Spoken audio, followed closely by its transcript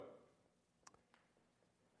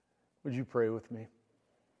Would you pray with me?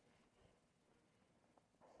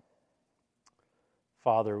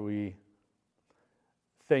 Father, we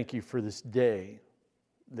thank you for this day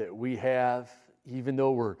that we have, even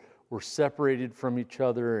though we're separated from each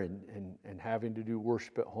other and having to do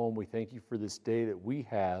worship at home. We thank you for this day that we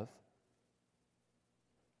have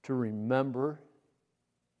to remember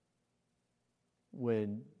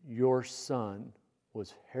when your Son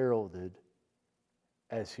was heralded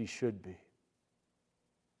as he should be.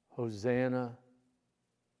 Hosanna,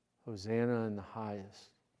 Hosanna in the highest.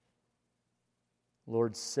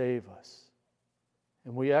 Lord, save us.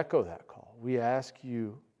 And we echo that call. We ask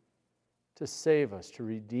you to save us, to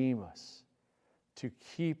redeem us, to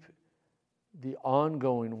keep the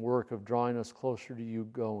ongoing work of drawing us closer to you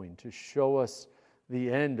going, to show us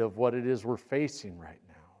the end of what it is we're facing right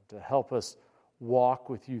now, to help us walk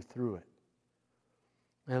with you through it.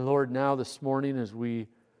 And Lord, now this morning as we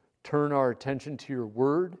turn our attention to your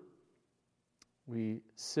word, we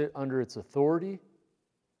sit under its authority,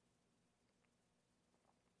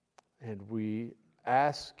 and we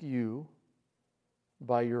ask you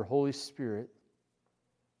by your Holy Spirit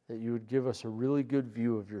that you would give us a really good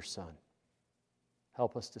view of your Son.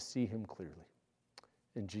 Help us to see him clearly.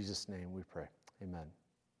 In Jesus' name we pray. Amen.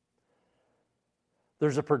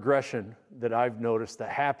 There's a progression that I've noticed that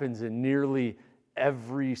happens in nearly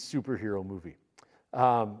every superhero movie.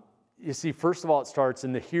 You see, first of all, it starts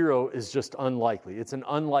and the hero is just unlikely. It's an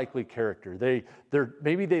unlikely character.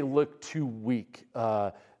 Maybe they look too weak.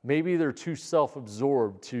 Maybe they're too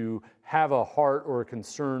self-absorbed to have a heart or a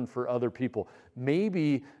concern for other people.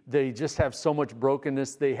 Maybe they just have so much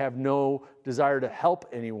brokenness they have no desire to help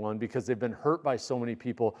anyone because they've been hurt by so many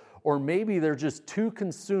people. Or maybe they're just too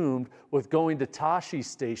consumed with going to Tashi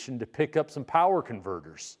Station to pick up some power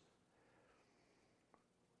converters.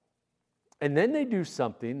 And then they do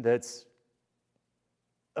something that's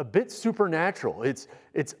a bit supernatural. It's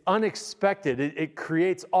unexpected. It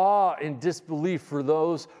creates awe and disbelief for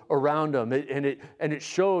those around them. And it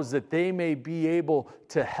shows that they may be able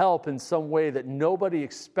to help in some way that nobody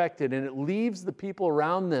expected. And it leaves the people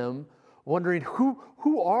around them wondering,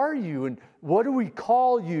 who are you? And what do we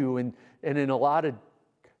call you? And in a lot of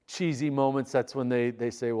cheesy moments, that's when they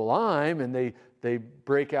say, well, and they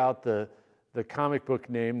break out the comic book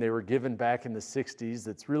name they were given back in the 60s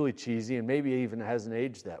that's really cheesy and maybe even hasn't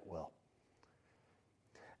aged that well.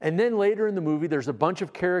 And then later in the movie, there's a bunch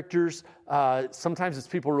of characters. Sometimes it's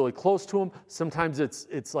people really close to them. Sometimes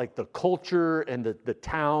it's like the culture and the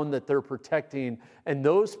town that they're protecting. And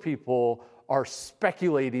those people are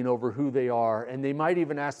speculating over who they are. And they might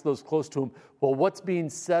even ask those close to them, well, what's being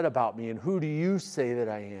said about me? And who do you say that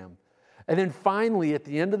I am? And then finally, at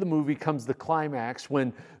the end of the movie comes the climax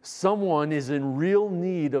when someone is in real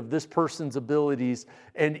need of this person's abilities.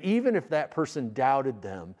 And even if that person doubted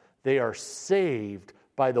them, they are saved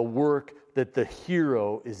by the work that the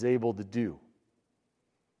hero is able to do.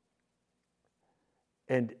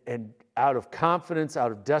 And out of confidence,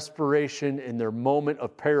 out of desperation, in their moment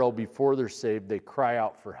of peril before they're saved, they cry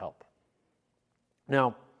out for help.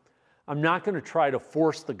 Now, I'm not going to try to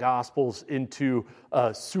force the Gospels into a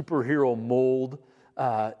superhero mold.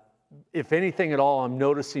 If anything at all, I'm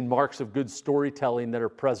noticing marks of good storytelling that are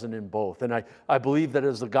present in both. And I believe that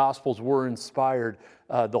as the Gospels were inspired,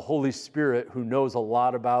 the Holy Spirit, who knows a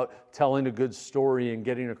lot about telling a good story and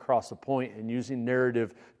getting across a point and using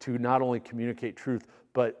narrative to not only communicate truth,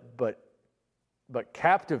 but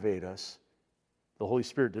captivate us, the Holy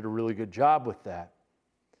Spirit did a really good job with that.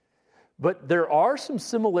 But there are some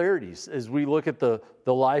similarities as we look at the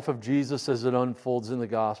life of Jesus as it unfolds in the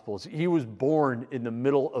Gospels. He was born in the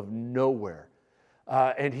middle of nowhere.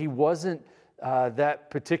 And he wasn't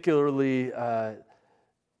that particularly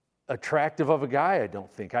attractive of a guy, I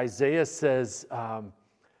don't think. Isaiah says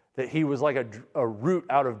that he was like a root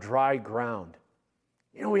out of dry ground.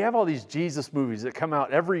 You know, we have all these Jesus movies that come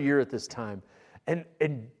out every year at this time. And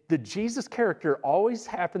the Jesus character always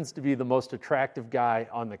happens to be the most attractive guy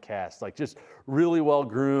on the cast. Like just really well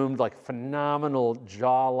groomed, like phenomenal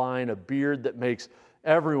jawline, a beard that makes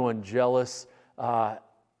everyone jealous,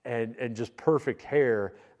 and just perfect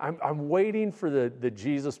hair. I'm waiting for the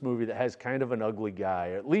Jesus movie that has kind of an ugly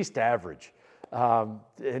guy, at least average.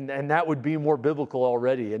 And that would be more biblical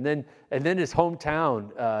already. And then his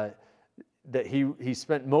hometown, that he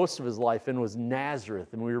spent most of his life in was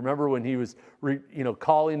Nazareth. And we remember when he was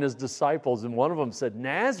calling his disciples, and one of them said,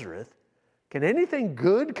 Nazareth? Can anything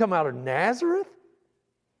good come out of Nazareth?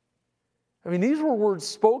 I mean, these were words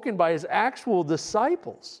spoken by his actual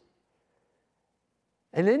disciples.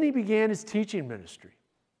 And then he began his teaching ministry.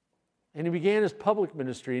 And he began his public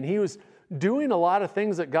ministry. And he was doing a lot of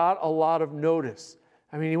things that got a lot of notice.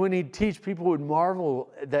 I mean, when he'd teach, people would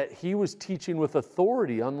marvel that he was teaching with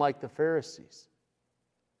authority, unlike the Pharisees.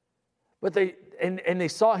 But they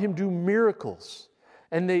saw him do miracles,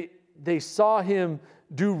 and they saw him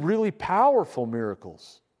do really powerful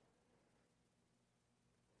miracles.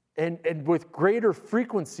 And with greater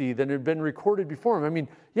frequency than had been recorded before him. I mean,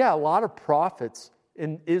 yeah, a lot of prophets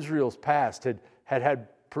in Israel's past had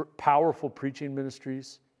powerful preaching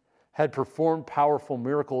ministries, had performed powerful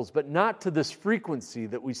miracles, but not to this frequency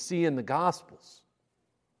that we see in the Gospels.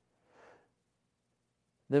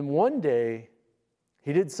 Then one day,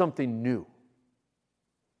 he did something new.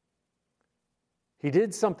 He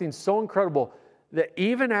did something so incredible that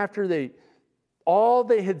even after all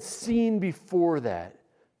they had seen before that,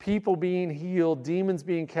 people being healed, demons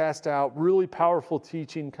being cast out, really powerful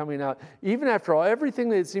teaching coming out, even after everything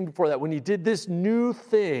they had seen before that, when he did this new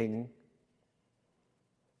thing,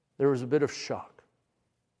 there was a bit of shock.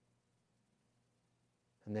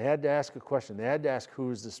 And they had to ask a question. They had to ask, who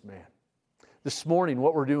is this man? This morning,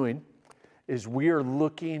 what we're doing is we are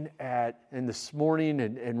looking at, and this morning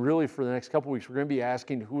and really for the next couple of weeks, we're going to be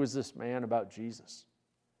asking, who is this man about Jesus?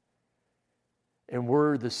 And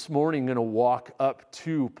we're this morning going to walk up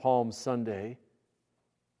to Palm Sunday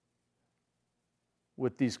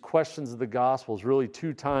with these questions of the Gospels, really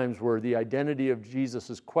 2 times where the identity of Jesus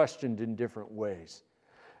is questioned in different ways.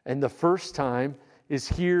 And the first time is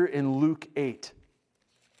here in Luke 8.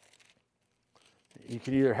 You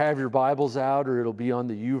can either have your Bibles out or it'll be on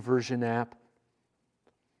the YouVersion app.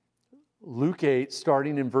 Luke 8,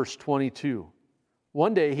 starting in verse 22.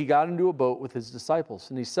 One day he got into a boat with his disciples,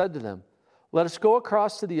 and he said to them, "Let us go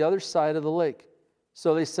across to the other side of the lake."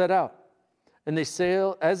 So they set out. And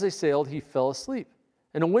as they sailed, he fell asleep.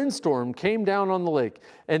 And a windstorm came down on the lake,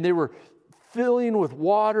 and they were filling with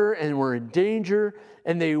water and were in danger.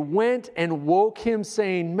 And they went and woke him,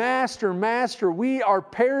 saying, "Master, Master, we are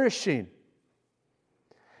perishing."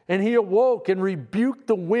 And he awoke and rebuked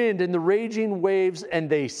the wind and the raging waves, and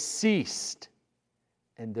they ceased.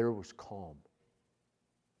 And there was calm.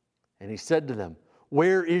 And he said to them,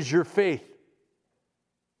 "Where is your faith?"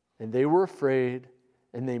 And they were afraid,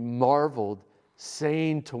 and they marveled,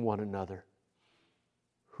 saying to one another,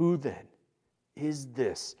 "Who then is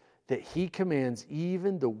this that he commands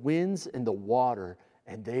even the winds and the water,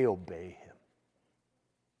 and they obey him?"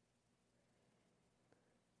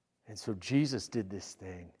 And so Jesus did this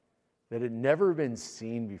thing that had never been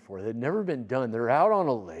seen before, that had never been done. They're out on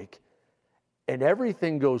a lake, and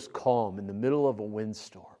everything goes calm in the middle of a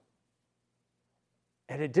windstorm.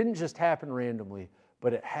 And it didn't just happen randomly,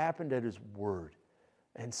 but it happened at his word.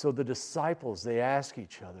 And so the disciples, they ask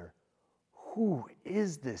each other, who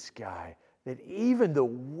is this guy that even the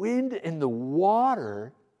wind and the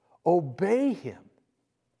water obey him?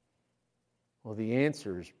 Well, the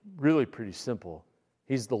answer is really pretty simple.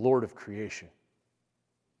 He's the Lord of creation.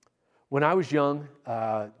 When I was young,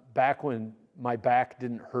 back when my back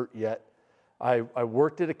didn't hurt yet, I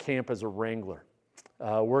worked at a camp as a wrangler,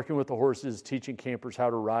 working with the horses, teaching campers how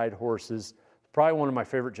to ride horses. Probably one of my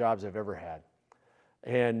favorite jobs I've ever had.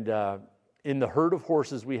 And in the herd of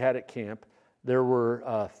horses we had at camp, there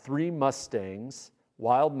were 3 Mustangs,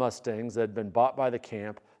 wild Mustangs that had been bought by the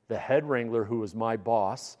camp. The head wrangler, who was my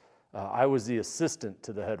boss, I was the assistant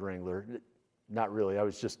to the head wrangler. Not really, I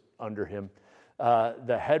was just under him.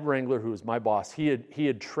 The head wrangler, who was my boss, he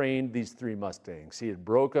had trained these 3 Mustangs. He had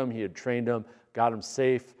broke them, he had trained them, got them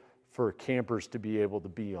safe for campers to be able to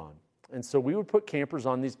be on. And so we would put campers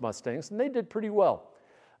on these Mustangs, and they did pretty well.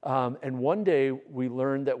 And one day we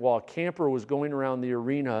learned that while a camper was going around the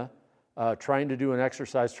arena trying to do an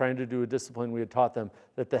exercise, trying to do a discipline we had taught them,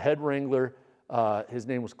 that the head wrangler, his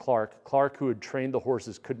name was Clark, who had trained the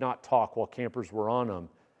horses, could not talk while campers were on him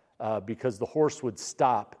because the horse would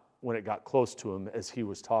stop when it got close to him as he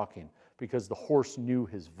was talking, because the horse knew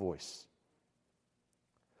his voice.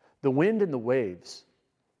 The wind and the waves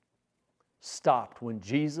stopped when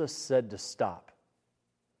Jesus said to stop,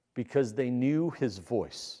 because they knew his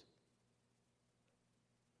voice.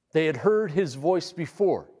 They had heard his voice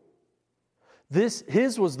before.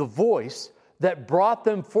 His was the voice that brought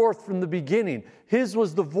them forth from the beginning. His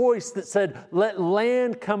was the voice that said, "Let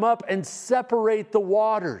land come up and separate the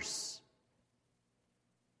waters."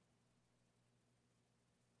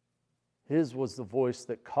 His was the voice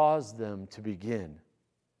that caused them to begin.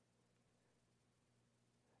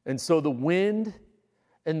 And so the wind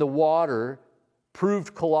and the water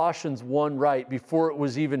proved Colossians 1 right before it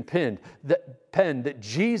was even penned, that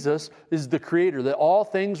Jesus is the creator, that all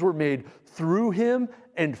things were made through him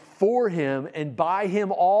and for him, and by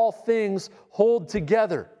him all things hold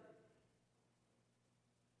together.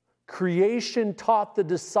 Creation taught the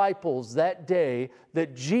disciples that day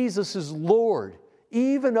that Jesus is Lord,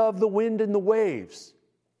 even of the wind and the waves.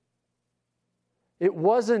 It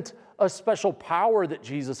wasn't a special power that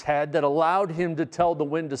Jesus had that allowed him to tell the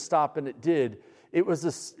wind to stop, and it did.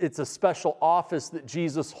 It's a special office that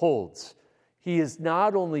Jesus holds. He is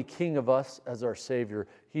not only King of us as our Savior,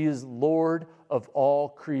 He is Lord of all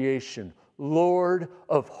creation. Lord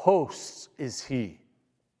of hosts is He.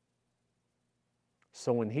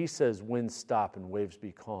 So when He says, winds stop and waves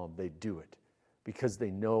be calm, they do it because they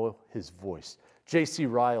know His voice. J.C.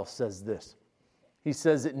 Ryle says this. He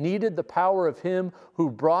says, it needed the power of Him who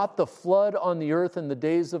brought the flood on the earth in the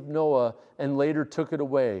days of Noah and later took it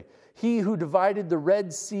away. He who divided the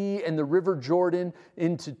Red Sea and the river Jordan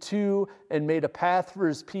into two and made a path for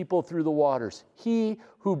His people through the waters. He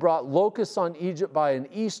who brought locusts on Egypt by an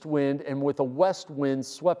east wind and with a west wind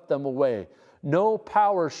swept them away. No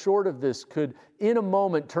power short of this could in a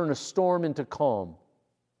moment turn a storm into calm.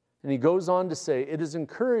 And he goes on to say, it is an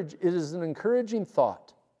encouraging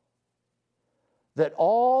thought that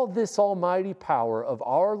all this almighty power of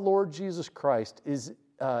our Lord Jesus Christ is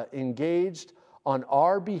engaged on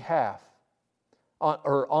our behalf,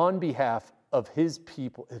 on behalf of His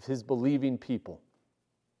people, of His believing people.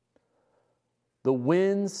 The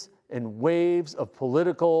winds and waves of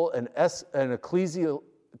political and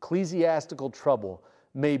ecclesiastical trouble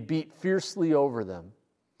may beat fiercely over them,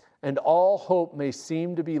 and all hope may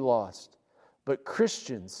seem to be lost, but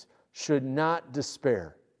Christians should not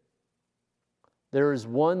despair. There is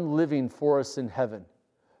one living for us in heaven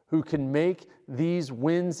who can make these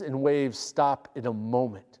winds and waves stop in a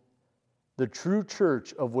moment. The true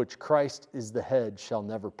church of which Christ is the head shall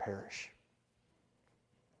never perish.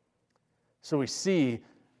 So we see,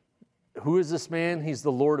 who is this man? He's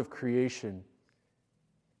the Lord of creation.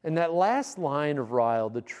 And that last line of Ryle,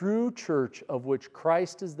 the true church of which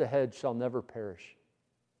Christ is the head shall never perish.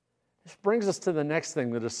 This brings us to the next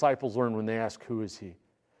thing the disciples learn when they ask, who is He?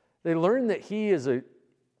 They learn that He is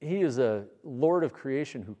a Lord of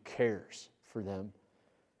creation who cares for them.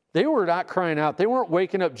 They were not crying out. They weren't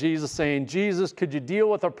waking up Jesus saying, Jesus, could you deal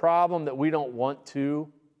with a problem that we don't want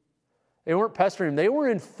to? They weren't pestering Him. They were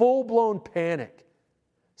in full-blown panic.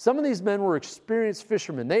 Some of these men were experienced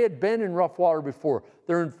fishermen. They had been in rough water before.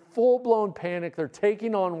 They're in full-blown panic. They're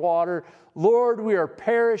taking on water. Lord, we are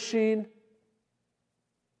perishing.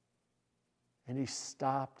 And He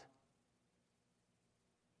stopped.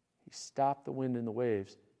 He stopped the wind and the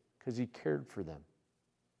waves because He cared for them.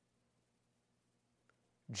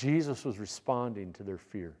 Jesus was responding to their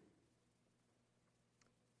fear.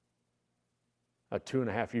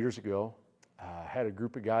 2.5 years ago, I had a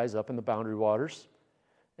group of guys up in the Boundary Waters,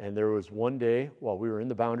 and there was one day while we were in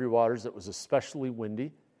the Boundary Waters that was especially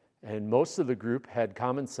windy, and most of the group had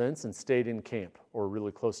common sense and stayed in camp or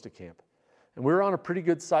really close to camp. And we were on a pretty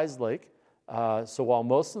good-sized lake, so while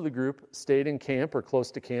most of the group stayed in camp or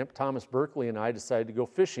close to camp, Thomas Berkeley and I decided to go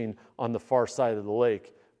fishing on the far side of the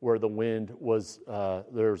lake where the wind was,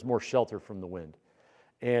 there was more shelter from the wind.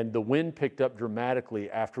 And the wind picked up dramatically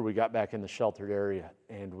after we got back in the sheltered area.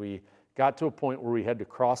 And we got to a point where we had to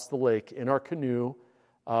cross the lake in our canoe.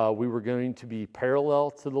 We were going to be parallel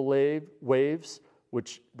to the waves,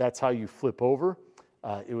 which that's how you flip over.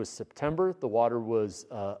 It was September. The water was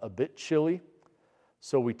a bit chilly.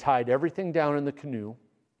 So we tied everything down in the canoe.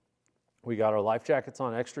 We got our life jackets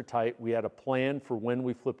on extra tight. We had a plan for when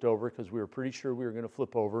we flipped over because we were pretty sure we were going to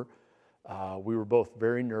flip over. We were both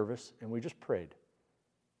very nervous, and we just prayed.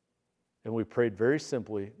 And we prayed very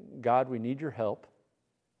simply, God, we need your help.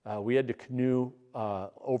 We had to canoe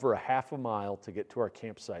over a half a mile to get to our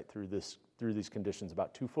campsite through these conditions,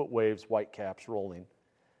 about 2-foot waves, white caps rolling.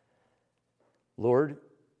 Lord,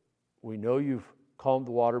 we know you've calmed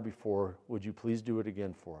the water before. Would you please do it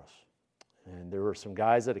again for us? And there were some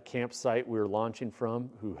guys at a campsite we were launching from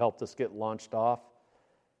who helped us get launched off.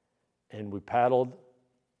 And we paddled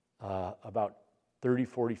about 30,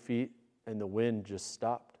 40 feet, and the wind just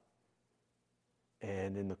stopped.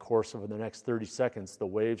 And in the course of the next 30 seconds, the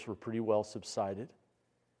waves were pretty well subsided.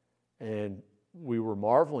 And we were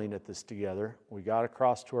marveling at this together. We got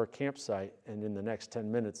across to our campsite, and in the next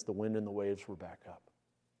 10 minutes, the wind and the waves were back up.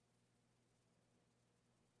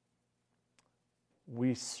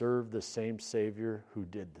 We serve the same Savior who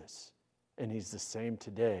did this. And He's the same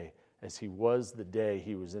today as He was the day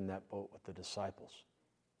He was in that boat with the disciples.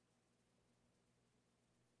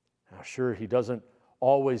 Now, sure, He doesn't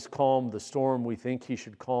always calm the storm we think He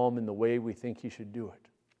should calm in the way we think He should do it.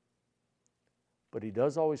 But He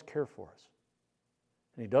does always care for us.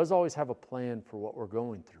 And He does always have a plan for what we're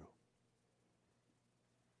going through.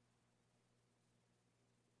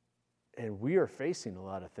 And we are facing a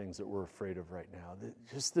lot of things that we're afraid of right now.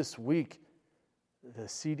 Just this week, the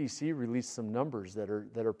CDC released some numbers that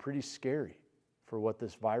are pretty scary for what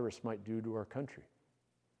this virus might do to our country.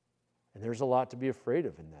 And there's a lot to be afraid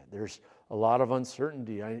of in that. There's a lot of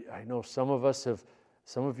uncertainty. I know some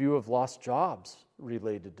of you have lost jobs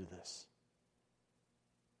related to this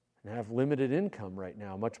and have limited income right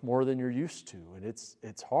now, much more than you're used to. And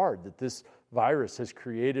it's hard that this virus has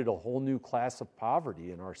created a whole new class of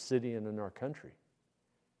poverty in our city and in our country.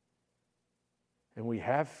 And we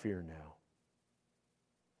have fear now.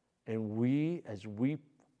 And as we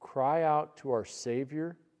cry out to our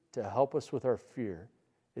Savior to help us with our fear,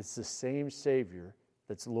 it's the same Savior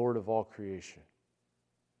that's Lord of all creation.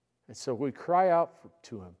 And so we cry out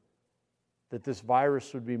to Him that this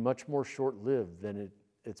virus would be much more short-lived than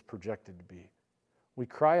it's projected to be. We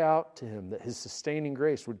cry out to Him that His sustaining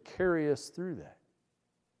grace would carry us through that,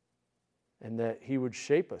 and that He would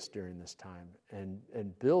shape us during this time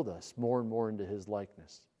and build us more and more into His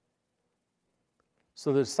likeness.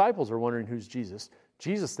 So the disciples are wondering who's Jesus.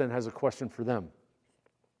 Jesus then has a question for them.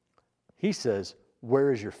 He says,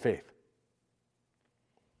 "Where is your faith?"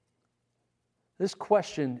 This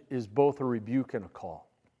question is both a rebuke and a call.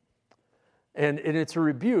 And it's a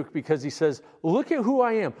rebuke because He says, look at who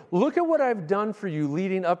I am. Look at what I've done for you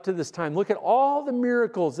leading up to this time. Look at all the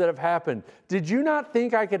miracles that have happened. Did you not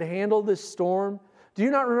think I could handle this storm? Do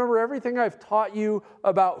you not remember everything I've taught you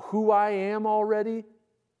about who I am already?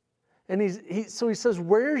 And so he says,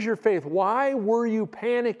 where's your faith? Why were you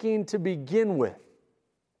panicking to begin with?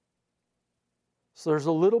 So there's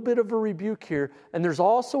a little bit of a rebuke here, and there's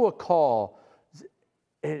also a call.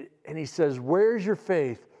 And he says, where's your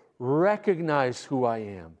faith? Recognize who I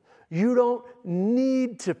am. You don't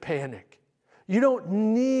need to panic. You don't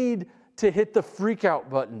need to hit the freak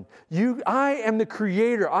out button. I am the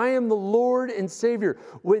Creator. I am the Lord and Savior.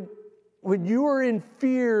 When you are in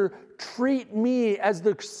fear, treat me as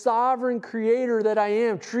the sovereign Creator that I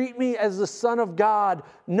am. Treat me as the Son of God,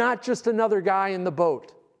 not just another guy in the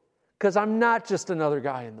boat. Because I'm not just another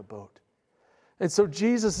guy in the boat. And so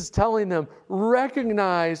Jesus is telling them,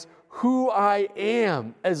 recognize who I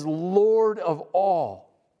am as Lord of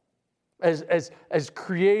all, as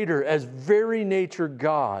Creator, as very nature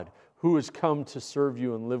God who has come to serve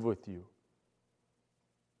you and live with you.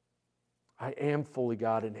 I am fully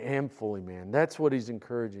God and am fully man. That's what He's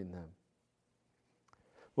encouraging them.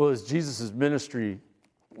 Well, as Jesus' ministry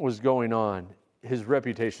was going on, His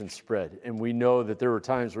reputation spread. And we know that there were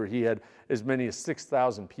times where He had as many as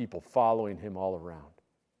 6,000 people following Him all around.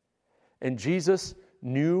 And Jesus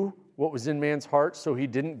knew what was in man's heart, so He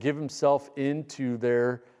didn't give Himself into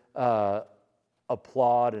their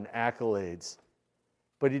applaud and accolades.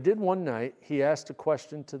 But He did one night, He asked a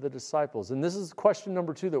question to the disciples. And this is question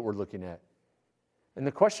number 2 that we're looking at. And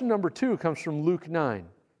the question number 2 comes from Luke 9,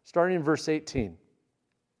 starting in verse 18.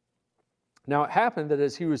 Now it happened that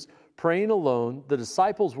as He was praying alone, the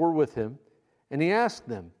disciples were with Him, and He asked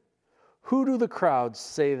them, "Who do the crowds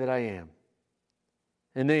say that I am?"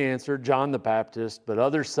 And they answered, "John the Baptist, but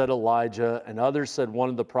others said Elijah, and others said one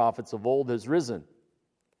of the prophets of old has risen."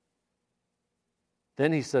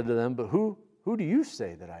 Then He said to them, "But who do you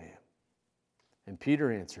say that I am?" And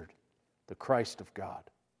Peter answered, "The Christ of God."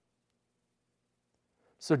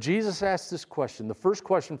 So Jesus asked this question. The first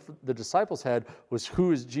question the disciples had was,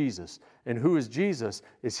 who is Jesus? And who is Jesus?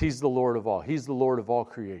 He's the Lord of all. He's the Lord of all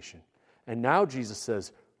creation. And now Jesus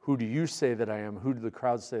says, who do you say that I am? Who do the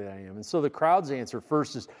crowds say that I am? And so the crowd's answer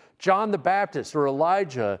first is John the Baptist or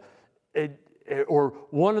Elijah or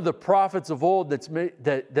one of the prophets of old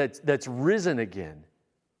that's risen again.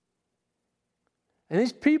 And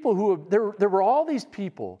these people there were all these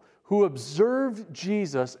people who observed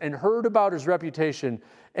Jesus and heard about His reputation,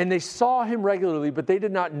 and they saw Him regularly, but they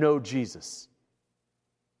did not know Jesus.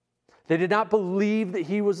 They did not believe that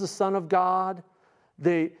He was the Son of God.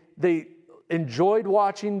 They enjoyed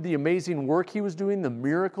watching the amazing work He was doing, the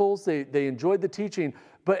miracles. They enjoyed the teaching.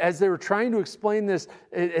 But as they were trying to explain this,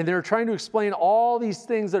 and they were trying to explain all these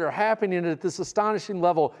things that are happening at this astonishing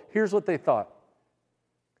level, here's what they thought.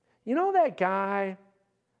 You know that guy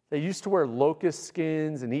that used to wear locust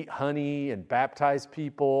skins and eat honey and baptize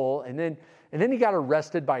people, and then he got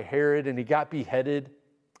arrested by Herod and he got beheaded?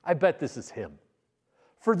 I bet this is him.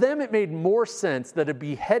 For them, it made more sense that a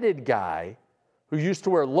beheaded guy who used to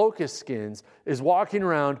wear locust skins is walking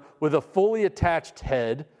around with a fully attached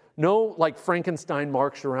head, no like Frankenstein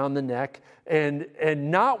marks around the neck, and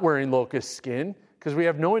not wearing locust skin, because we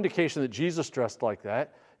have no indication that Jesus dressed like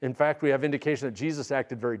that. In fact, we have indication that Jesus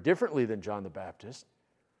acted very differently than John the Baptist.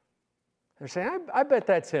 They're saying, I bet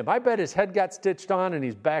that's him. I bet his head got stitched on and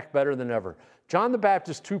he's back better than ever. John the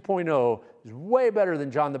Baptist 2.0 is way better than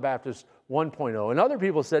John the Baptist 1.0. And other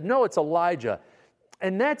people said, no, it's Elijah.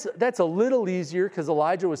 And that's a little easier because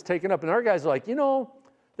Elijah was taken up. And our guys are like,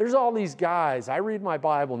 there's all these guys. I read my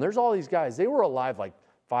Bible, and there's all these guys. They were alive like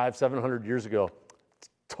 500-700 years ago. It's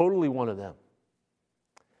totally one of them.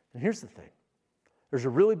 And here's the thing. There's a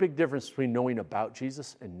really big difference between knowing about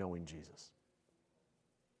Jesus and knowing Jesus.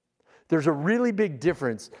 There's a really big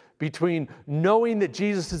difference between knowing that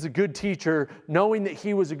Jesus is a good teacher, knowing that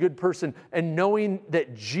he was a good person, and knowing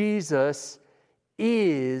that Jesus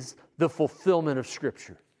is the fulfillment of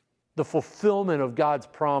Scripture, the fulfillment of God's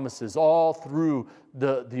promises all through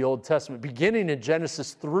the Old Testament, beginning in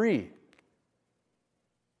Genesis 3.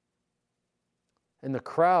 And the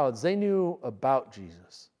crowds, they knew about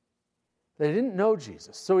Jesus. They didn't know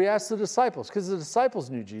Jesus. So he asked the disciples, because the disciples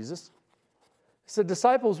knew Jesus. He said,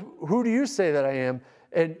 disciples, who do you say that I am?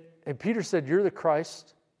 And Peter said, you're the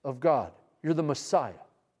Christ of God. You're the Messiah.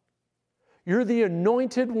 You're the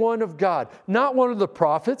anointed one of God, not one of the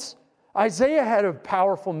prophets. Isaiah had a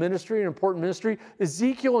powerful ministry, an important ministry.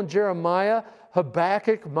 Ezekiel and Jeremiah,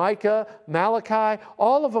 Habakkuk, Micah, Malachi,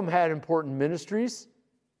 all of them had important ministries.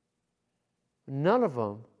 None of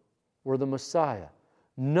them were the Messiah.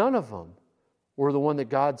 None of them were the one that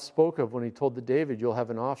God spoke of when he told to David, you'll have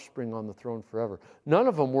an offspring on the throne forever. None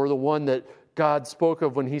of them were the one that God spoke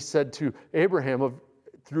of when he said to Abraham,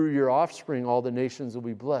 through your offspring all the nations will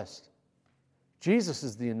be blessed. Jesus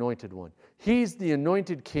is the anointed one. He's the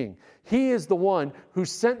anointed king. He is the one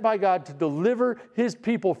who's sent by God to deliver his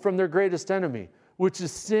people from their greatest enemy, which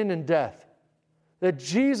is sin and death. That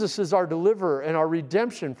Jesus is our deliverer and our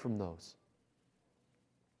redemption from those.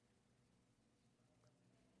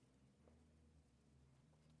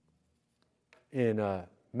 In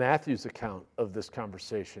Matthew's account of this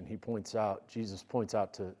conversation, Jesus points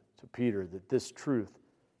out to Peter that this truth,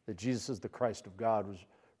 that Jesus is the Christ of God, was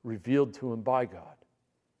revealed to him by God.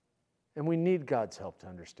 And we need God's help to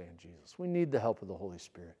understand Jesus. We need the help of the Holy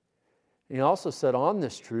Spirit. And he also said, on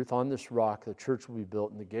this truth, on this rock, the church will be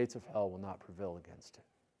built and the gates of hell will not prevail against it.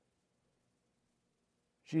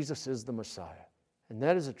 Jesus is the Messiah. And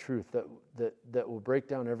that is a truth that will break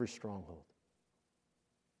down every stronghold.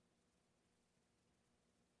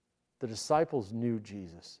 The disciples knew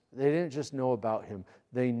Jesus. They didn't just know about him,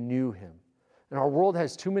 they knew him. And our world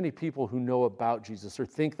has too many people who know about Jesus or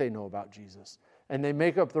think they know about Jesus, and they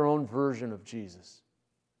make up their own version of Jesus.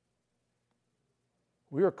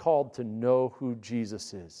 We are called to know who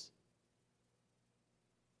Jesus is.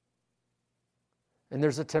 And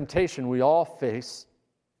there's a temptation we all face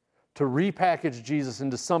to repackage Jesus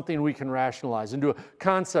into something we can rationalize, into a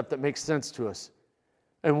concept that makes sense to us.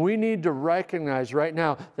 And we need to recognize right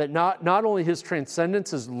now that not only his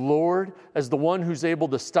transcendence as Lord, as the one who's able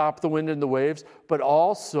to stop the wind and the waves, but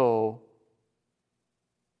also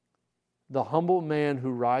the humble man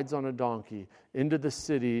who rides on a donkey into the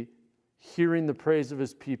city, hearing the praise of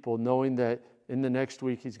his people, knowing that in the next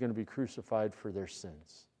week he's going to be crucified for their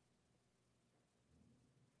sins.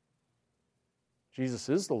 Jesus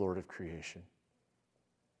is the Lord of creation.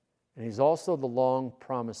 And he's also the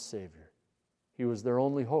long-promised Savior. He was their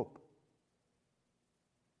only hope.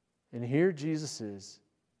 And here Jesus is,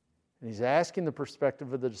 and he's asking the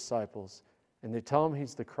perspective of the disciples, and they tell him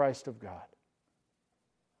he's the Christ of God.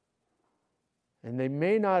 And they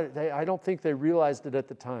may not, I don't think they realized it at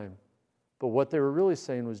the time, but what they were really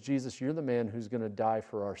saying was, Jesus, you're the man who's going to die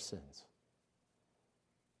for our sins.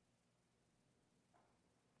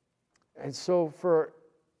 And so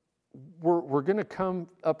we're going to come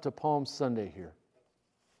up to Palm Sunday here.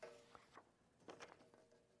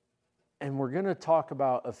 And we're going to talk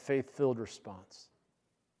about a faith-filled response.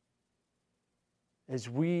 As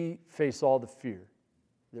we face all the fear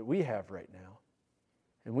that we have right now,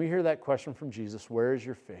 and we hear that question from Jesus, where is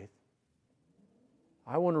your faith?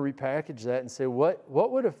 I want to repackage that and say,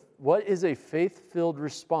 what is a faith-filled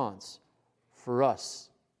response for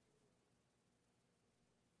us?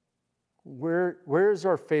 Where is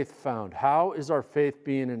our faith found? How is our faith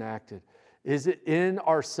being enacted? Is it in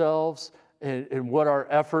ourselves and what our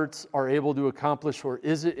efforts are able to accomplish, or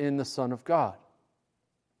is it in the Son of God?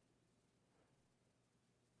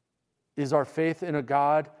 Is our faith in a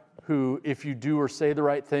God who, if you do or say the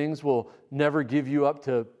right things, will never give you up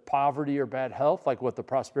to poverty or bad health, like what the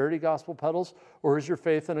prosperity gospel peddles? Or is your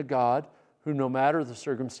faith in a God who, no matter the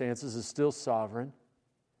circumstances, is still sovereign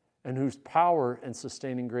and whose power and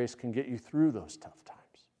sustaining grace can get you through those tough times?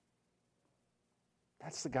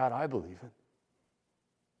 That's the God I believe in.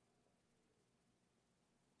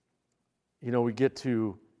 You know, we get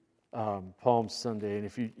to Palm Sunday, and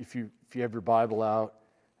if you have your Bible out,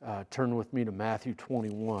 turn with me to Matthew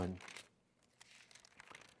 21.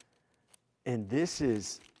 And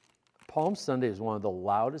Palm Sunday is one of the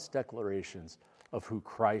loudest declarations of who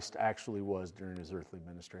Christ actually was during his earthly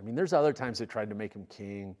ministry. I mean, there's other times they tried to make him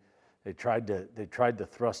king. They tried to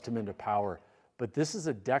thrust him into power. But this is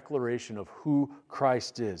a declaration of who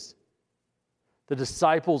Christ is. The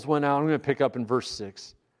disciples went out. I'm going to pick up in verse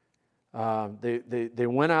 6. They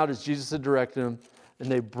went out as Jesus had directed them,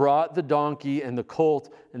 and they brought the donkey and the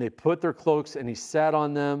colt, and they put their cloaks, and he sat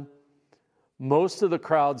on them. Most of the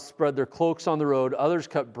crowd spread their cloaks on the road. Others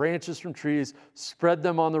cut branches from trees, spread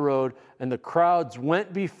them on the road, and the crowds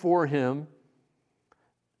went before him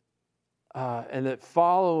and that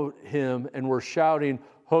followed him and were shouting,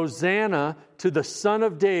 "Hosanna to the Son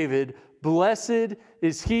of David. Blessed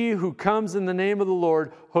is he who comes in the name of the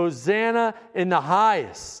Lord. Hosanna in the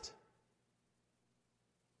highest."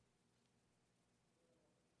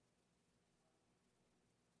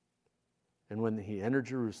 And when he entered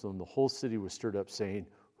Jerusalem, the whole city was stirred up, saying,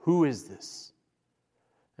 "Who is this?"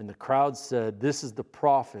 And the crowd said, "This is the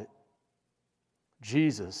prophet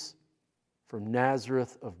Jesus from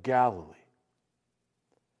Nazareth of Galilee."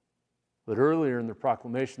 But earlier in the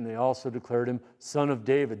proclamation, they also declared him Son of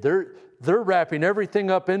David. They're wrapping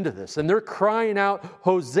everything up into this, and they're crying out,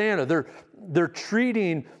 "Hosanna." They're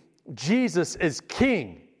treating Jesus as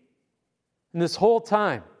king. And this whole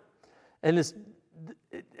time,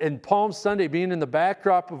 and Palm Sunday being in the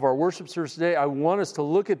backdrop of our worship service today, I want us to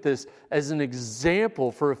look at this as an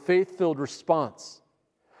example for a faith-filled response.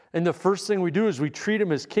 And the first thing we do is we treat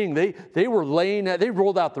him as king. They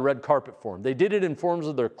rolled out the red carpet for him. They did it in forms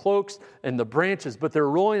of their cloaks and the branches, but they're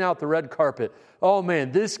rolling out the red carpet. Oh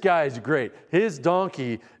man, this guy's great. His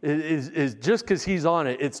donkey is just because he's on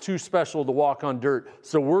it, it's too special to walk on dirt.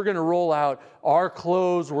 So we're going to roll out our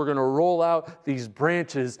clothes. We're going to roll out these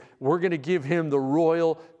branches. We're going to give him the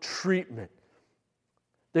royal treatment.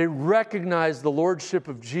 They recognize the lordship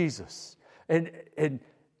of Jesus. And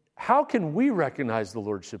how can we recognize the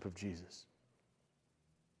lordship of Jesus?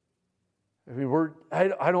 I mean,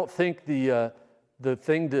 I don't think the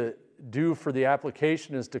thing to do for the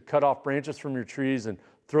application is to cut off branches from your trees and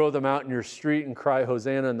throw them out in your street and cry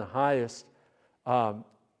Hosanna in the highest. I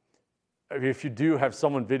mean, if you do have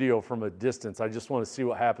someone video from a distance, I just want to see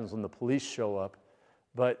what happens when the police show up.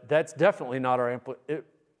 But that's definitely not our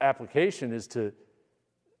application, is to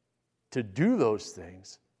do those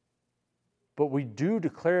things. But we do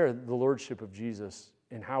declare the lordship of Jesus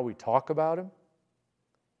in how we talk about him,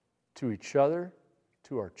 to each other,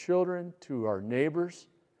 to our children, to our neighbors.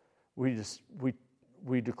 We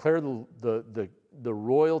declare the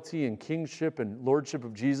royalty and kingship and lordship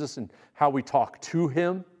of Jesus and how we talk to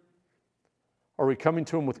him. Are we coming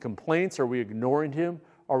to him with complaints? Are we ignoring him?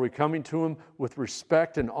 Are we coming to him with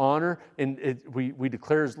respect and honor? And we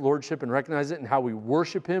declare his lordship and recognize it in how we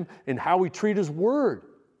worship him and how we treat his word.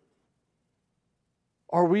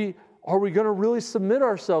 Are we going to really submit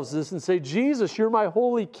ourselves to this and say, "Jesus, you're my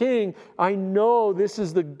holy king. I know this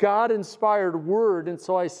is the God-inspired word, and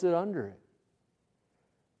so I sit under it"?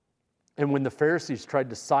 And when the Pharisees tried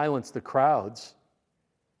to silence the crowds,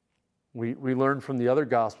 we learned from the other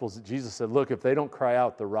Gospels that Jesus said, "Look, if they don't cry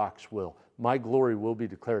out, the rocks will. My glory will be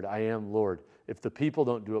declared. I am Lord. If the people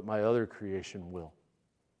don't do it, my other creation will."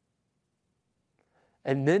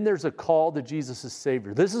 And then there's a call to Jesus as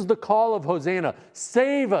Savior. This is the call of Hosanna.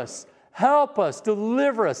 Save us, help us,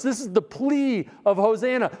 deliver us. This is the plea of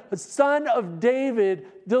Hosanna. Son of David,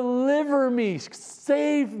 deliver me,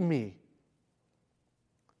 save me.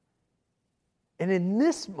 And in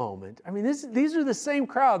this moment, I mean, these are the same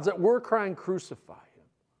crowds that were crying, "Crucify him."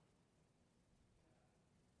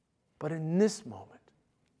 But in this moment,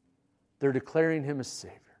 they're declaring him as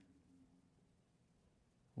Savior.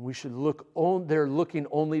 We should they're looking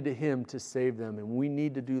only to him to save them, and we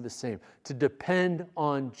need to do the same, to depend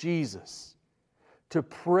on Jesus, to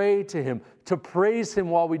pray to him, to praise him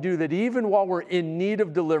while we do that, even while we're in need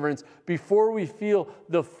of deliverance, before we feel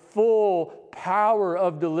the full power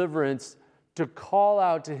of deliverance, to call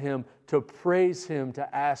out to him, to praise him,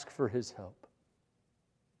 to ask for his help.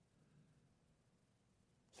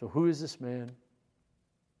 So who is this man?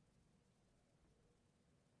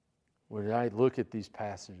 When I look at these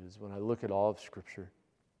passages, when I look at all of Scripture,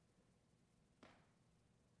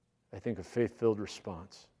 I think a faith-filled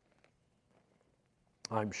response.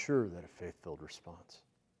 I'm sure that a faith-filled response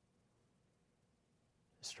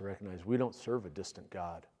is to recognize we don't serve a distant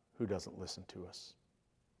God who doesn't listen to us.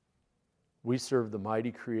 We serve the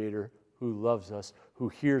mighty Creator who loves us, who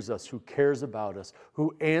hears us, who cares about us,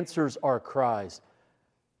 who answers our cries.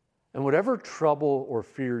 And whatever trouble or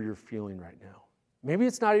fear you're feeling right now, maybe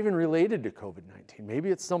it's not even related to COVID-19. Maybe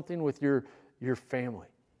it's something with your family.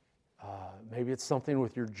 Maybe it's something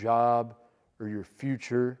with your job. or your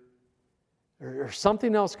future or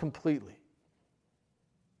something else completely,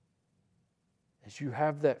 as you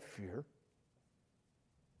have that fear,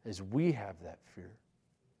 as we have that fear,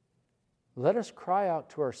 let us cry out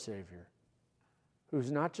to our Savior,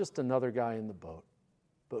 who's not just another guy in the boat,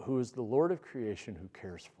 but who is the Lord of creation who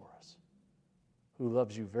cares for us, who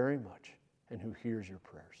loves you very much, and who hears your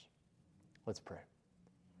prayers. Let's pray.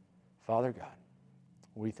 Father God,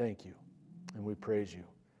 we thank you and we praise you,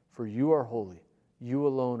 for you are holy. You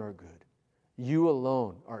alone are good. You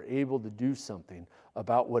alone are able to do something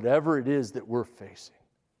about whatever it is that we're facing.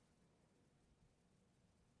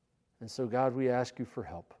 And so, God, we ask you for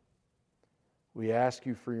help. We ask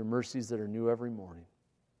you for your mercies that are new every morning.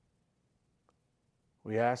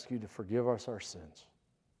 We ask you to forgive us our sins.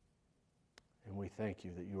 And we thank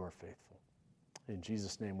you that you are faithful. In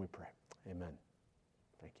Jesus' name we pray. Amen.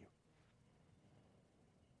 Thank you.